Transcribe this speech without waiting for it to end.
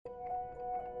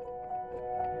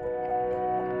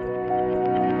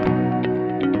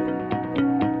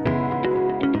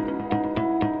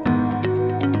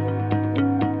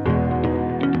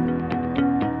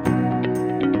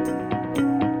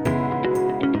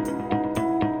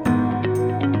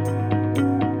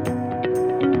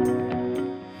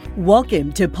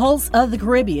Welcome to Pulse of the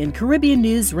Caribbean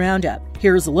News Roundup.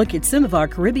 Here's a look at some of our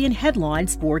Caribbean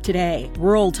headlines for today.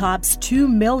 World tops 2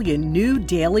 million new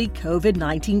daily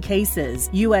COVID-19 cases.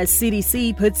 U.S.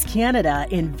 CDC puts Canada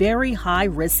in very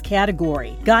high-risk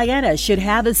category. Guyana should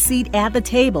have a seat at the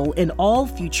table in all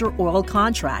future oil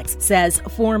contracts, says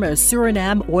former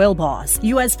Suriname oil boss.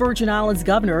 U.S. Virgin Islands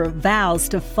governor vows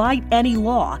to fight any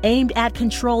law aimed at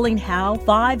controlling how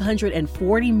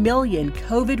 $540 million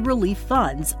COVID relief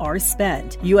funds are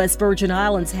spent. U.S. Virgin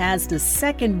Islands has the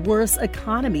second worst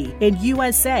economy in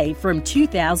USA from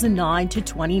 2009 to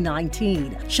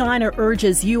 2019. China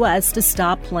urges U.S. to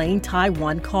stop playing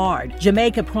Taiwan card.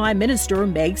 Jamaica Prime Minister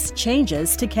makes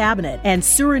changes to cabinet. And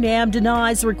Suriname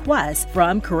denies requests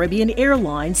from Caribbean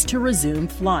Airlines to resume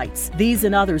flights. These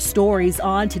and other stories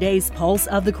on today's Pulse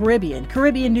of the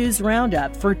Caribbean News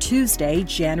Roundup for Tuesday,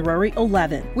 January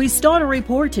 11th. We start a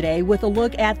report today with a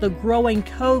look at the growing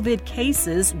COVID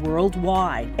cases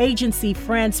worldwide. Agency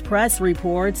France Presse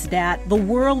reports that the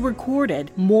world recorded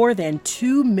more than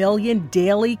 2 million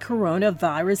daily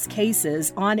coronavirus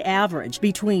cases on average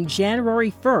between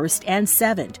January 1st and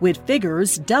 7th, with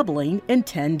figures doubling in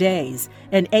 10 days.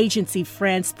 An Agency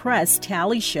France Presse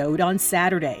tally showed on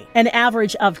Saturday. An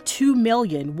average of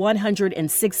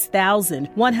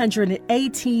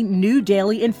 2,106,118 new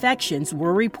daily infections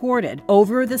were reported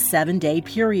over the 7-day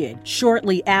period,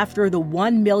 shortly after the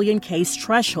 1 million case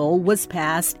threshold was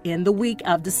passed in the week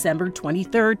of December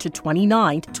 23rd to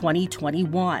 29th,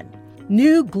 2021.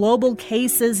 New global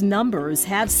cases numbers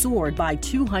have soared by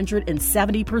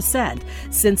 270%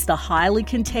 since the highly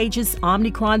contagious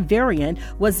Omicron variant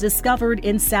was discovered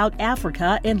in South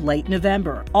Africa in late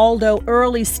November. Although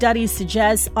early studies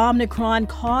suggest Omicron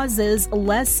causes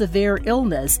less severe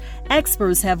illness,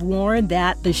 experts have warned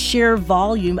that the sheer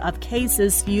volume of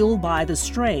cases fueled by the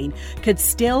strain could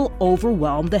still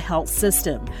overwhelm the health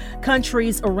system.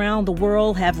 Countries around the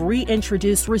world have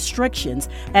reintroduced restrictions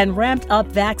and ramped up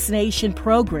vaccination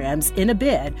programs in a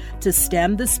bid to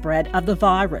stem the spread of the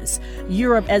virus.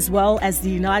 Europe, as well as the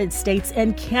United States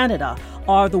and Canada,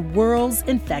 are the world's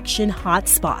infection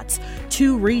hotspots,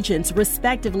 two regions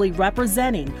respectively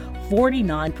representing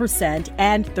 49%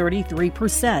 and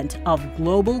 33% of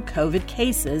global COVID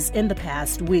cases in the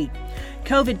past week.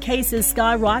 COVID cases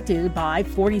skyrocketed by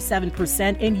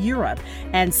 47% in Europe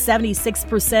and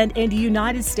 76% in the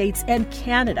United States and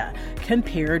Canada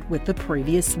compared with the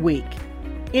previous week.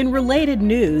 In related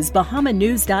news,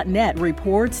 BahamaNews.net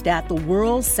reports that the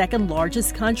world's second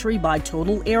largest country by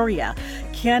total area,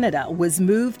 Canada, was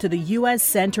moved to the U.S.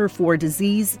 Center for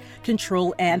Disease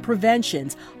Control and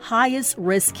Prevention's highest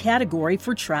risk category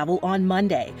for travel on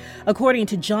Monday. According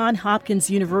to Johns Hopkins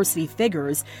University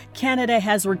figures, Canada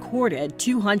has recorded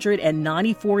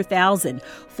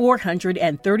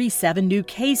 294,437 new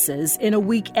cases in a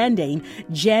week ending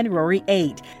January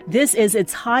 8. This is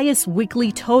its highest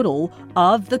weekly total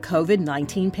of the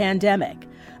COVID-19 pandemic.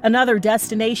 Another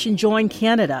destination joined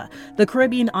Canada, the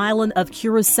Caribbean island of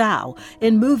Curacao,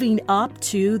 in moving up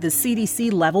to the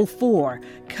CDC Level 4,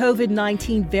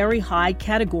 COVID-19 very high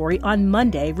category on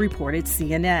Monday, reported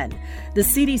CNN. The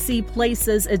CDC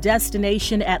places a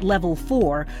destination at Level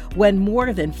 4 when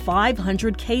more than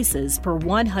 500 cases per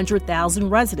 100,000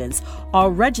 residents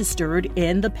are registered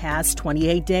in the past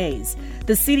 28 days.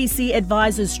 The CDC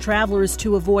advises travelers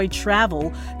to avoid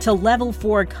travel to Level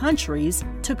 4 countries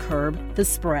to curb the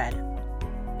spread.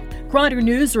 Gronder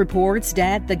News reports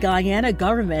that the Guyana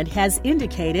government has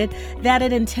indicated that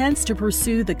it intends to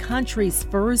pursue the country's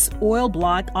first oil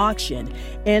block auction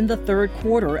in the third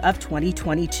quarter of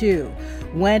 2022.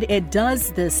 When it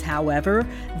does this, however,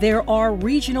 there are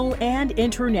regional and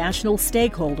international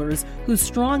stakeholders who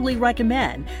strongly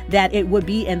recommend that it would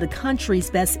be in the country's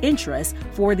best interest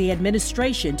for the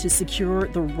administration to secure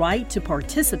the right to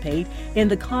participate in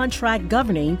the contract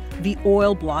governing the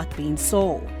oil block being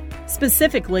sold.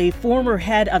 Specifically, former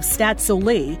head of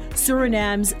Staatsolie,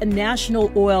 Suriname's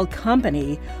national oil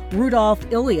company, Rudolf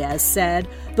Elias, said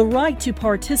the right to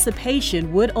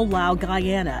participation would allow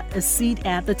Guyana a seat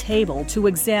at the table to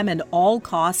examine all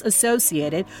costs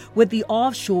associated with the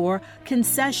offshore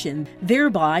concession,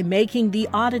 thereby making the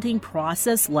auditing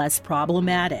process less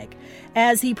problematic.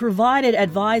 As he provided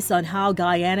advice on how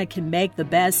Guyana can make the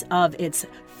best of its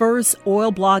first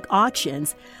oil block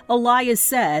auctions, Elias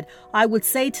said, "I would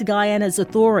say to Guyana's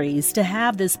authorities to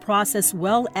have this process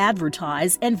well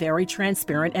advertised and very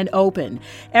transparent and open.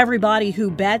 Everybody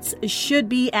who bets should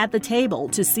be at the table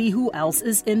to see who else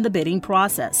is in the bidding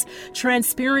process.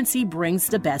 Transparency brings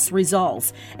the best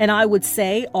results. And I would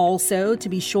say also to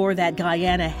be sure that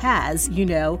Guyana has,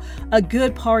 a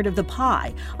good part of the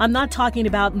pie. I'm not talking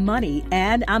about money,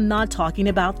 and I'm not talking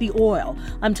about the oil.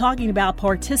 I'm talking about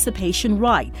participation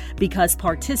right, because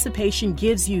participation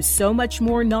gives you so much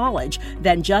more knowledge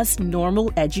than just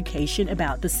normal education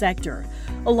about the sector."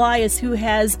 Elias, who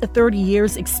has 30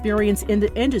 years experience in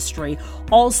the industry,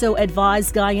 also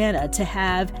advised Guyana to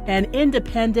have an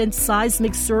independent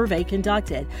seismic survey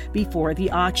conducted before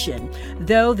the auction.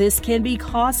 Though this can be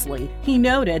costly, he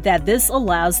noted that this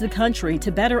allows the country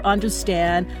to better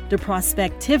understand the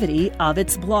prospectivity of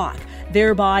its block,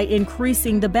 thereby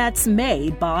increasing the bets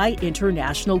made by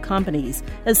international companies.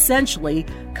 Essentially,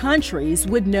 countries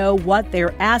would know what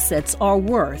their assets are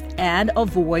worth and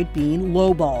avoid being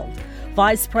lowballed.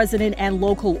 Vice President and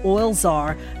local oil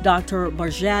czar Dr.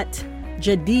 Barjat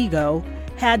Jadigo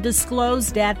had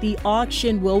disclosed that the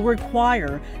auction will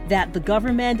require that the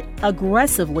government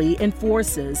aggressively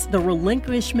enforces the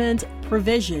relinquishment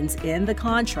provisions in the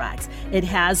contracts it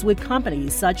has with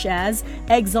companies such as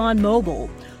ExxonMobil,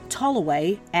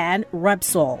 Tullow, and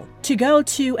Repsol. To go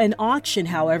to an auction,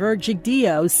 however,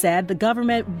 Jagdeo said the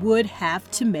government would have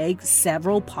to make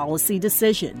several policy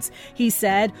decisions. He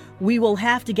said, "We will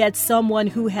have to get someone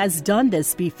who has done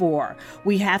this before.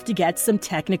 We have to get some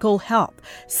technical help.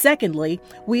 Secondly,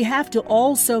 we have to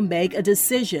also make a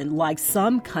decision like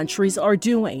some countries are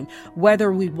doing,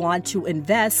 whether we want to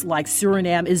invest like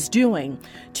Suriname is doing,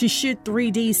 to shoot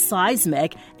 3D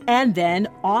seismic and then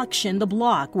auction the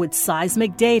block with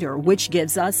seismic data, which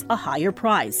gives us a higher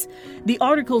price." The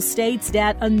article states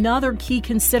that another key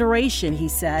consideration, he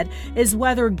said, is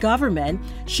whether government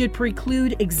should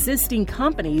preclude existing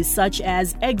companies such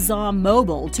as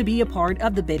ExxonMobil to be a part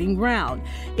of the bidding round.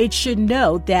 It should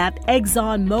note that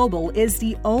ExxonMobil is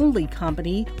the only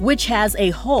company which has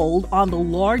a hold on the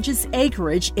largest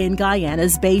acreage in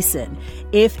Guyana's basin.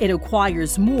 If it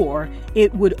acquires more,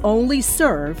 it would only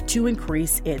serve to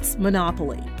increase its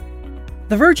monopoly.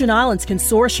 The Virgin Islands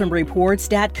Consortium reports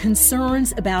that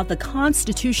concerns about the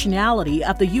constitutionality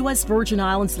of the U.S. Virgin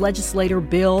Islands Legislature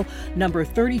Bill number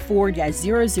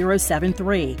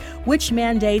 34-0073, which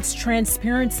mandates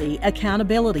transparency,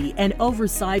 accountability, and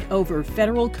oversight over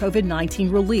federal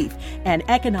COVID-19 relief and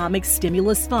economic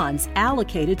stimulus funds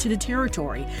allocated to the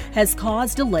territory, has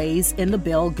caused delays in the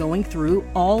bill going through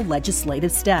all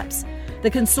legislative steps. The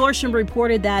consortium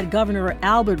reported that Governor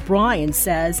Albert Bryan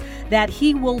says that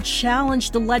he will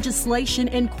challenge the legislation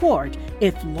in court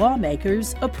if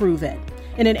lawmakers approve it.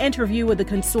 In an interview with the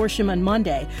consortium on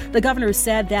Monday, the governor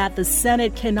said that the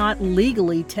Senate cannot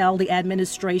legally tell the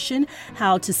administration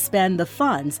how to spend the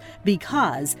funds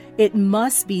because it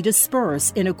must be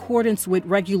dispersed in accordance with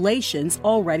regulations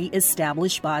already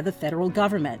established by the federal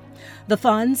government. The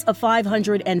funds of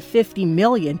 $550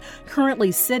 million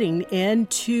currently sitting in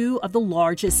two of the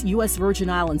largest U.S. Virgin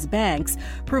Islands banks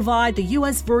provide the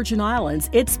U.S. Virgin Islands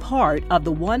its part of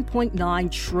the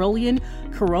 $1.9 trillion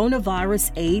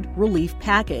coronavirus aid relief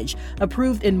package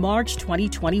approved in March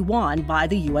 2021 by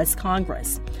the U.S.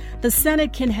 Congress. The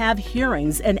Senate can have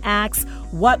hearings and ask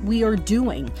what we are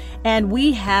doing, and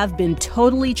we have been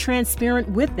totally transparent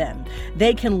with them.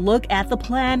 They can look at the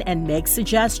plan and make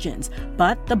suggestions,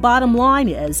 but the bottom line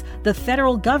is the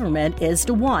federal government is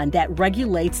the one that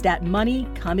regulates that money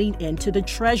coming into the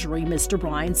Treasury, Mr.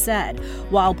 Bryan said,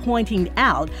 while pointing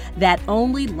out that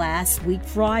only last week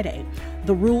Friday,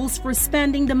 the rules for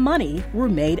spending the money were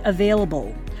made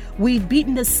available. We've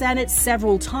beaten the Senate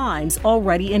several times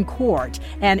already in court,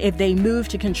 and if they move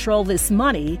to control this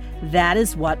money, that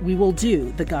is what we will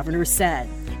do, the governor said.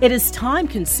 It is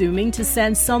time-consuming to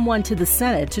send someone to the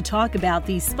Senate to talk about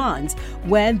these funds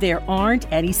when there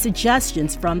aren't any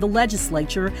suggestions from the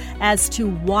legislature as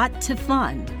to what to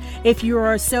fund. If you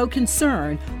are so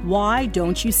concerned, why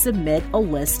don't you submit a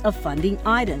list of funding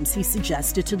items, he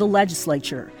suggested to the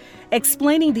legislature.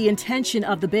 Explaining the intention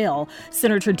of the bill,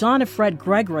 Senator Donna Fred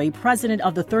Gregory, president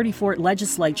of the 34th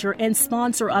Legislature and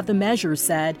sponsor of the measure,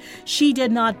 said she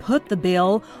did not put the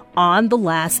bill on the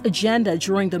last agenda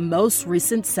during the most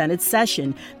recent Senate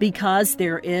session because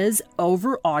there is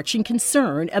overarching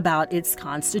concern about its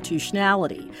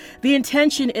constitutionality. The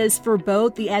intention is for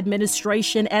both the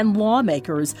administration and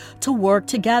lawmakers to work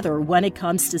together when it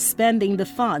comes to spending the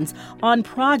funds on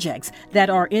projects that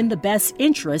are in the best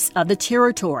interest of the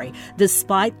territory,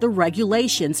 despite the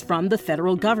regulations from the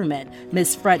federal government,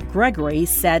 Ms. Fred Gregory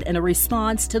said in a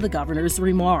response to the governor's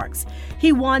remarks.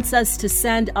 He wants us to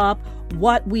send up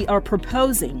what we are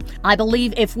proposing. I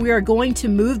believe if we are going to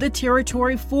move the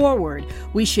territory forward,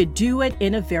 we should do it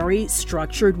in a very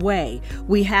structured way.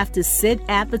 We have to sit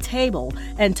at the table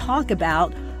and talk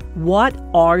about what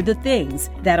are the things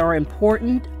that are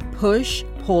important, push,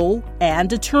 pull, and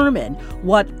determine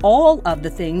what all of the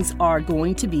things are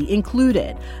going to be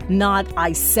included. Not,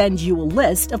 I send you a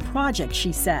list of projects,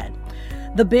 she said.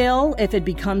 The bill, if it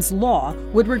becomes law,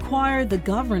 would require the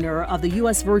governor of the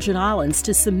U.S. Virgin Islands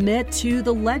to submit to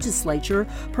the legislature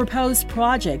proposed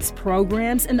projects,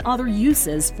 programs, and other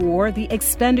uses for the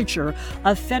expenditure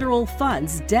of federal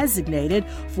funds designated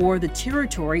for the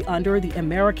territory under the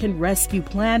American Rescue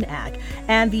Plan Act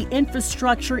and the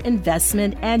Infrastructure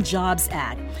Investment and Jobs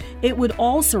Act. It would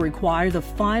also require the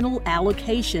final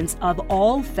allocations of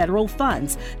all federal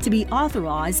funds to be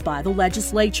authorized by the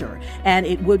legislature, and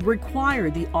it would require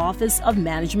the Office of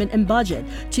Management and Budget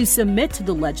to submit to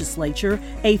the legislature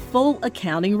a full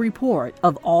accounting report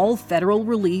of all federal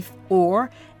relief or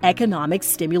economic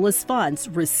stimulus funds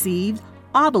received,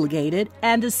 obligated,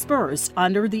 and dispersed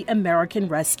under the American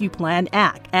Rescue Plan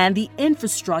Act and the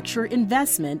Infrastructure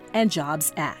Investment and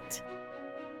Jobs Act.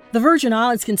 The Virgin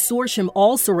Islands Consortium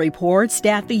also reports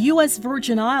that the U.S.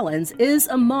 Virgin Islands is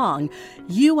among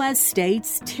U.S.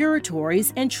 states,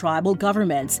 territories, and tribal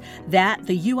governments that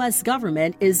the U.S.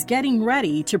 government is getting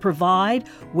ready to provide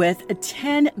with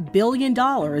 $10 billion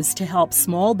to help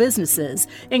small businesses,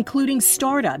 including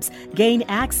startups, gain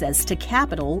access to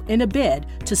capital in a bid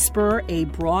to spur a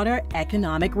broader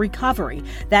economic recovery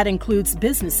that includes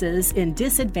businesses in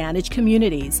disadvantaged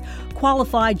communities.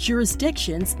 Qualified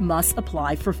jurisdictions must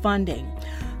apply for funding.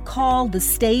 Called the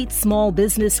State Small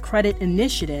Business Credit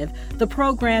Initiative, the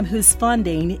program whose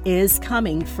funding is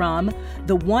coming from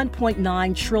the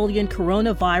 $1.9 trillion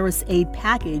coronavirus aid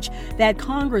package that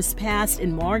Congress passed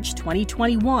in March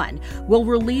 2021 will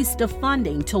release the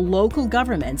funding to local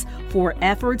governments for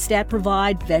efforts that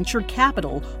provide venture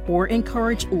capital or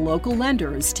encourage local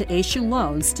lenders to issue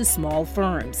loans to small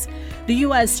firms. The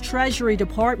U.S. Treasury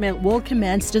Department will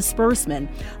commence disbursement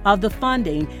of the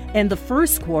funding in the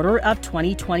first quarter of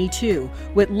 2022,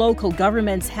 with local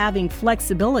governments having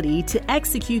flexibility to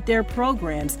execute their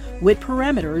programs with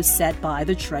parameters set by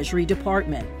the Treasury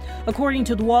Department. According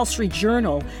to the Wall Street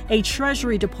Journal, a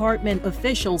Treasury Department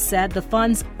official said the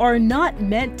funds are not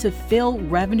meant to fill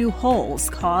revenue holes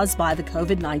caused by the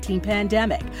COVID-19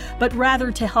 pandemic, but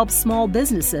rather to help small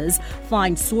businesses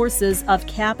find sources of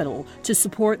capital to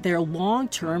support their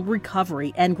long-term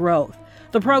recovery and growth.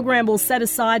 The program will set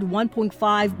aside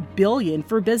 $1.5 billion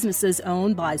for businesses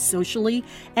owned by socially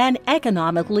and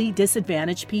economically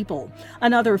disadvantaged people.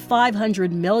 Another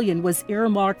 $500 million was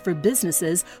earmarked for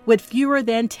businesses with fewer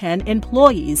than 10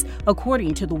 employees,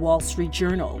 according to the Wall Street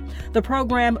Journal. The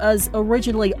program was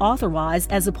originally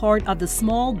authorized as a part of the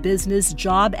Small Business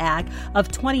Job Act of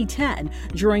 2010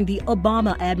 during the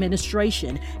Obama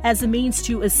administration as a means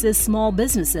to assist small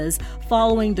businesses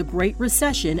following the Great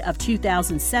Recession of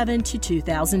 2007 to 2009.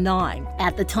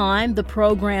 At the time, the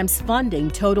program's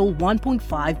funding totaled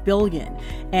 $1.5 billion,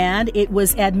 and it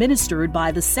was administered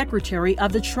by the Secretary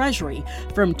of the Treasury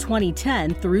from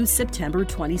 2010 through September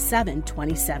 27,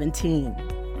 2017.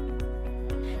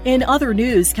 In other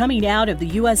news coming out of the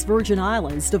U.S. Virgin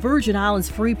Islands, the Virgin Islands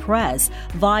Free Press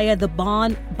via the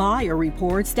Bond Buyer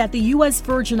reports that the U.S.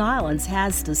 Virgin Islands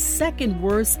has the second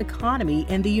worst economy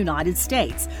in the United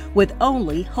States, with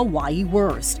only Hawaii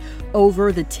worst.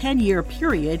 Over the 10-year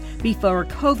period before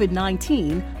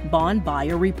COVID-19, Bond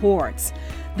Buyer reports.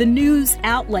 The news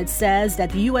outlet says that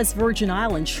the U.S. Virgin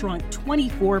Islands shrunk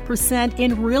 24%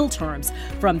 in real terms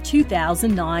from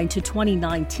 2009 to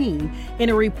 2019 in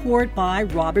a report by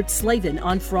Robert Slavin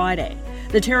on Friday.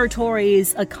 The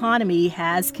territory's economy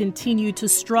has continued to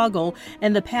struggle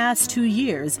in the past 2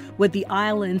 years, with the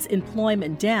island's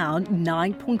employment down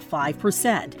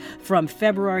 9.5% from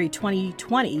February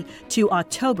 2020 to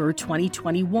October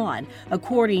 2021,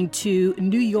 according to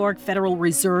New York Federal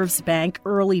Reserve's Bank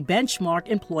Early Benchmark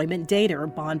unemployment data,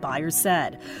 bond buyers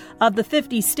said. Of the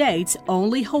 50 states,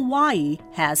 only Hawaii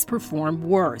has performed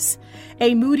worse.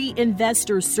 A Moody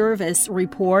Investor Service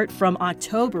report from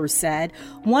October said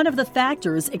one of the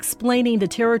factors explaining the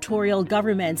territorial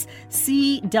government's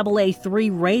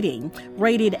Caa3 rating,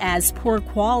 rated as poor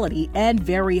quality and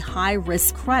very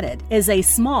high-risk credit, is a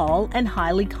small and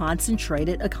highly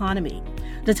concentrated economy.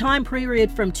 The time period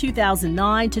from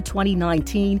 2009 to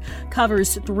 2019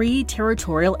 covers 3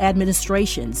 territorial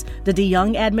administrations: the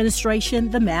DeYoung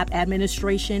administration, the Mapp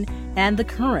administration, and the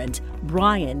current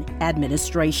Bryan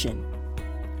administration.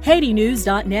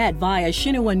 HaitiNews.net via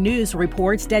Xinhua News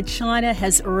reports that China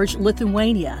has urged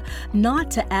Lithuania not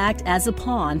to act as a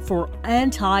pawn for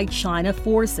anti-China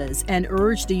forces and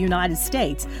urged the United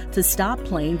States to stop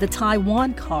playing the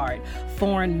Taiwan card,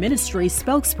 Foreign Ministry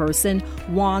spokesperson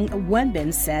Wang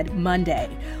Wenbin said Monday.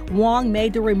 Wang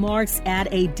made the remarks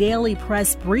at a daily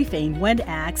press briefing when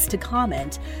asked to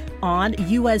comment on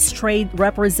U.S. Trade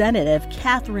Representative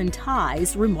Katherine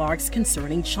Tai's remarks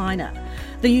concerning China.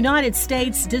 The United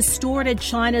States distorted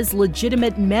China's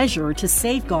legitimate measure to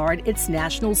safeguard its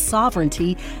national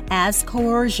sovereignty as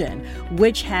coercion,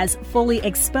 which has fully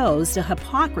exposed the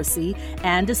hypocrisy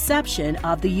and deception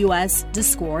of the U.S.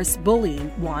 discourse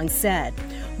bullying, Wang said.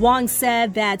 Wang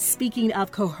said that, speaking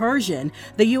of coercion,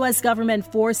 the U.S.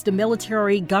 government forced the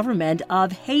military government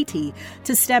of Haiti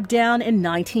to step down in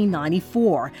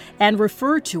 1994 and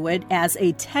referred to it as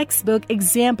a textbook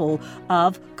example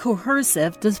of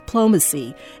coercive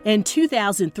diplomacy. In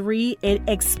 2003, it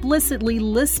explicitly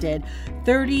listed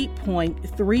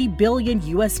 $30.3 billion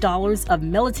U.S. of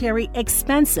military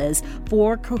expenses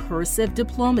for coercive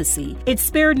diplomacy. It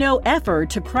spared no effort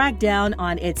to crack down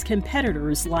on its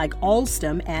competitors like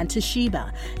Alstom and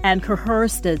Toshiba and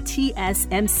coerced the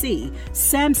TSMC,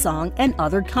 Samsung, and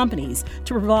other companies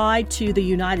to provide to the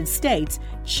United States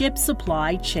chip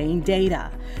supply chain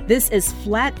data. This is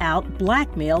flat-out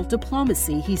blackmail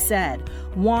diplomacy, he said.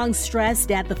 Wang stressed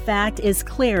that the fact is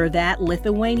clear that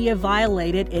Lithuania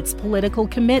violated its political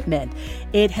commitment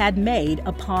it had made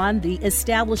upon the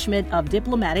establishment of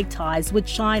diplomatic ties with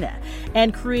China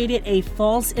and created a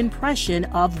false impression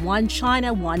of one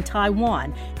China, one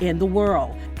Taiwan in the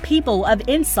world. People of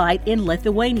insight in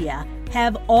Lithuania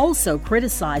have also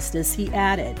criticized this, he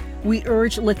added. We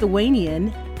urge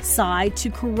Lithuanian side to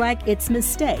correct its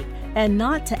mistake and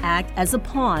not to act as a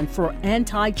pawn for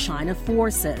anti-China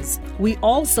forces. We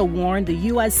also warned the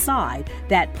U.S. side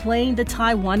that playing the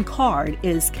Taiwan card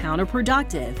is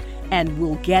counterproductive and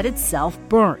will get itself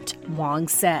burnt, Wang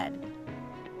said.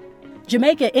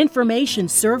 Jamaica Information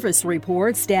Service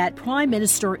reports that Prime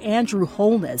Minister Andrew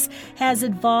Holness has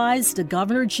advised the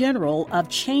Governor General of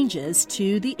changes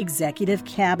to the executive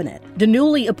cabinet. The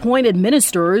newly appointed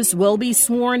ministers will be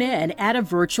sworn in at a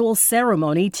virtual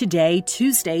ceremony today,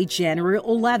 Tuesday, January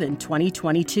 11,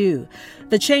 2022.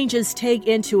 The changes take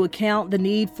into account the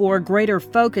need for greater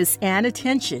focus and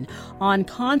attention on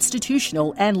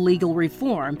constitutional and legal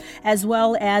reform, as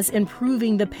well as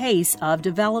improving the pace of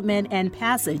development and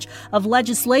passage of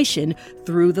legislation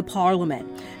through the Parliament.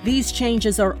 These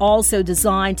changes are also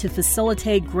designed to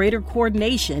facilitate greater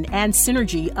coordination and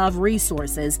synergy of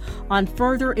resources on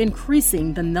further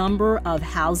increasing the number of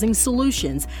housing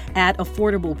solutions at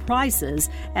affordable prices,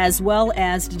 as well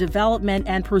as the development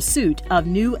and pursuit of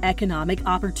new economic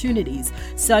opportunities,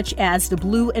 such as the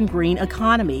blue and green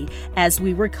economy, as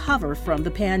we recover from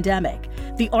the pandemic.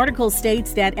 The article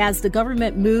states that as the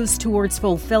government moves towards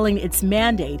fulfilling its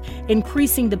mandate,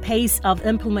 increasing the pace of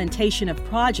implementation of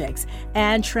projects,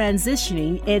 and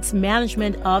transitioning its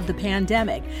management of the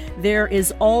pandemic, there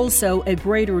is also a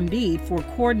greater need for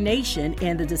coordination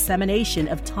in the dissemination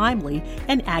of timely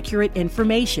and accurate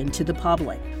information to the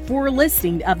public. For a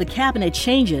listing of the cabinet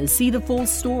changes, see the full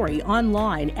story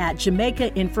online at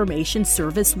Jamaica Information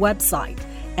Service website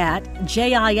at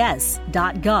jis.gov.jm.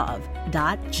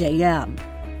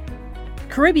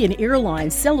 Caribbean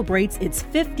Airlines celebrates its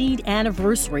 15th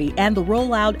anniversary and the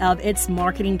rollout of its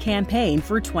marketing campaign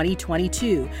for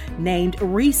 2022, named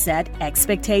Reset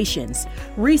Expectations.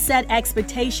 Reset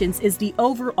Expectations is the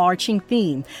overarching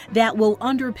theme that will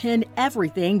underpin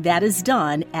everything that is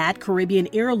done at Caribbean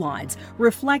Airlines,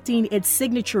 reflecting its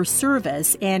signature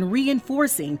service and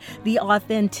reinforcing the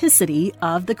authenticity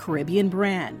of the Caribbean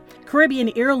brand.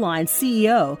 Caribbean Airlines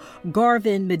CEO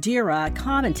Garvin Madeira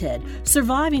commented,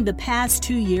 "Surviving the past past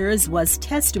 2 years was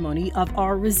testimony of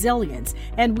our resilience,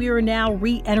 and we are now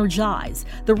re-energized.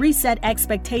 The Reset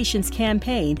Expectations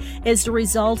campaign is the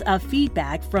result of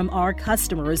feedback from our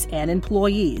customers and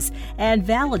employees and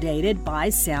validated by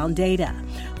sound data.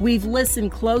 We've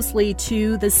listened closely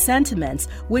to the sentiments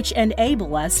which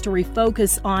enable us to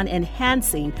refocus on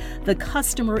enhancing the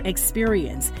customer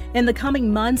experience. In the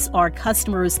coming months, our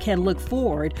customers can look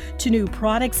forward to new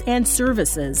products and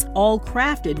services, all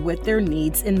crafted with their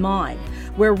needs in mind.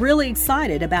 We're really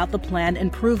excited about the planned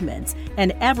improvements,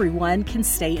 and everyone can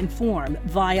stay informed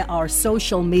via our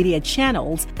social media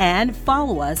channels and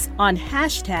follow us on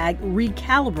hashtag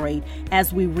Recalibrate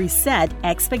as we reset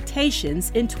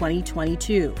expectations in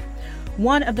 2022.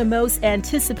 One of the most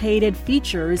anticipated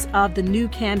features of the new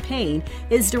campaign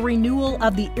is the renewal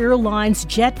of the airline's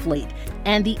jet fleet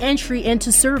and the entry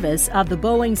into service of the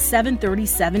Boeing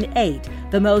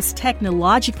 737-8, the most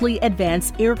technologically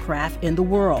advanced aircraft in the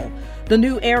world. The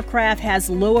new aircraft has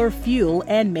lower fuel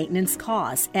and maintenance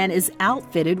costs and is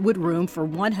outfitted with room for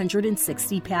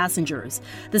 160 passengers.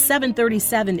 The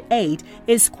 737-8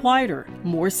 is quieter,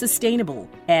 more sustainable,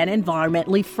 and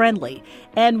environmentally friendly,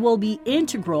 and will be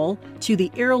integral to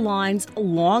the airline's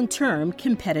long-term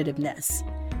competitiveness.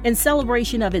 In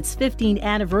celebration of its 15th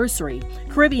anniversary,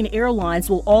 Caribbean Airlines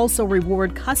will also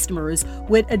reward customers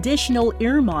with additional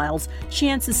air miles,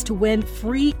 chances to win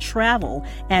free travel,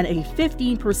 and a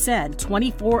 15%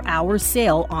 24-hour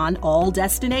sale on all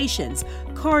destinations,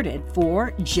 carded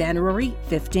for January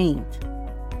 15th.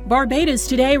 Barbados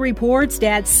Today reports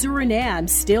that Suriname,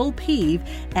 still peeved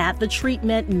at the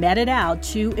treatment meted out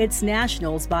to its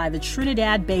nationals by the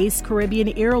Trinidad-based Caribbean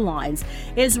Airlines,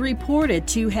 is reported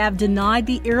to have denied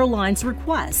the airline's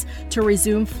request to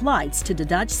resume flights to the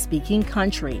Dutch-speaking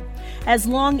country. As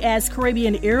long as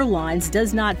Caribbean Airlines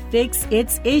does not fix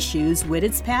its issues with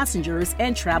its passengers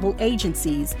and travel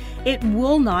agencies, it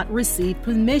will not receive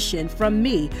permission from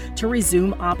me to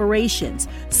resume operations.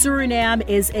 Suriname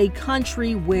is a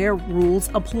country where rules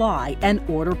apply and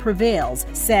order prevails,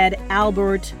 said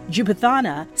Albert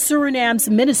Jupathana, Suriname's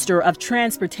Minister of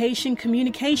Transportation,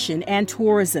 Communication, and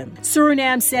Tourism.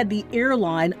 Suriname said the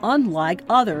airline, unlike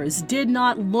others, did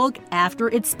not look after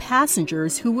its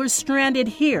passengers who were stranded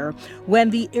here when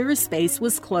the airspace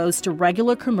was closed to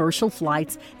regular commercial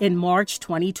flights in March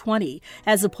 2020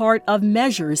 as a part of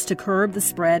measures to curb the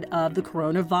spread of the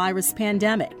coronavirus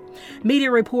pandemic. Media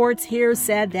reports here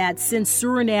said that since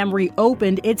Suriname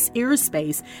reopened its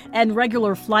airspace and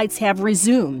regular flights have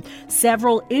resumed,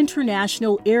 several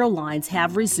international airlines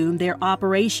have resumed their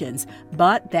operations,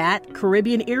 but that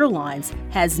Caribbean Airlines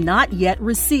has not yet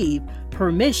received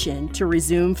permission to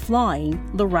resume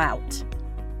flying the route.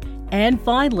 And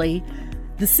finally,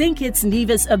 the St. Kitts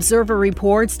Nevis Observer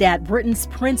reports that Britain's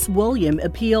Prince William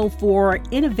appealed for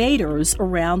innovators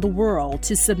around the world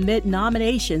to submit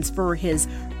nominations for his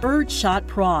Earthshot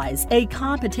Prize, a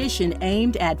competition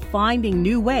aimed at finding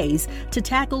new ways to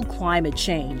tackle climate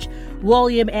change.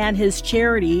 William and his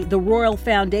charity, the Royal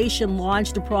Foundation,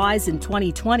 launched the prize in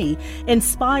 2020,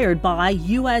 inspired by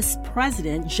U.S.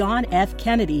 President John F.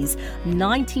 Kennedy's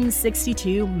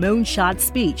 1962 moonshot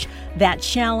speech that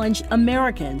challenged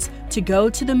Americans to go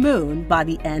to the moon by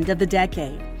the end of the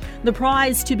decade. The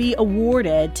prize, to be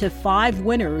awarded to 5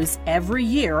 winners every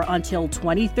year until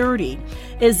 2030,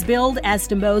 is billed as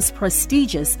the most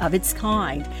prestigious of its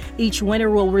kind. Each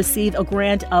winner will receive a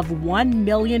grant of £1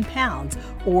 million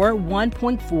or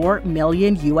 $1.4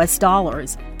 million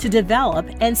to develop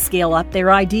and scale up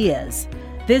their ideas.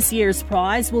 This year's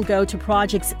prize will go to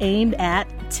projects aimed at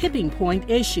tipping point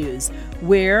issues,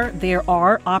 where there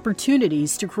are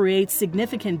opportunities to create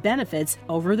significant benefits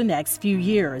over the next few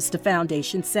years, the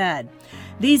foundation said.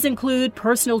 These include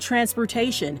personal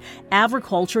transportation,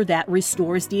 agriculture that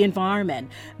restores the environment,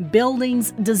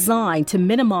 buildings designed to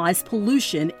minimize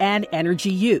pollution and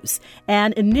energy use,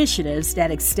 and initiatives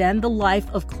that extend the life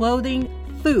of clothing,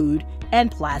 food,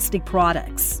 and plastic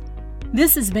products.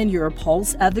 This has been your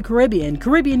Pulse of the Caribbean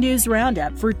News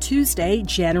Roundup for Tuesday,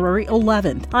 January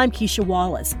 11th. I'm Keisha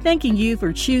Wallace, thanking you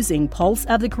for choosing Pulse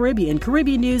of the Caribbean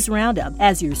News Roundup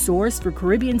as your source for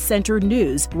Caribbean-centered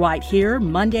news right here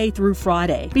Monday through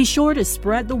Friday. Be sure to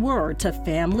spread the word to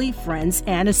family, friends,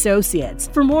 and associates.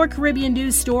 For more Caribbean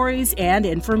news stories and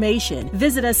information,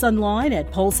 visit us online at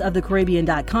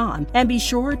pulseofthecaribbean.com and be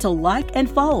sure to like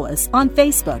and follow us on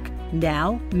Facebook,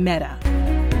 now Meta.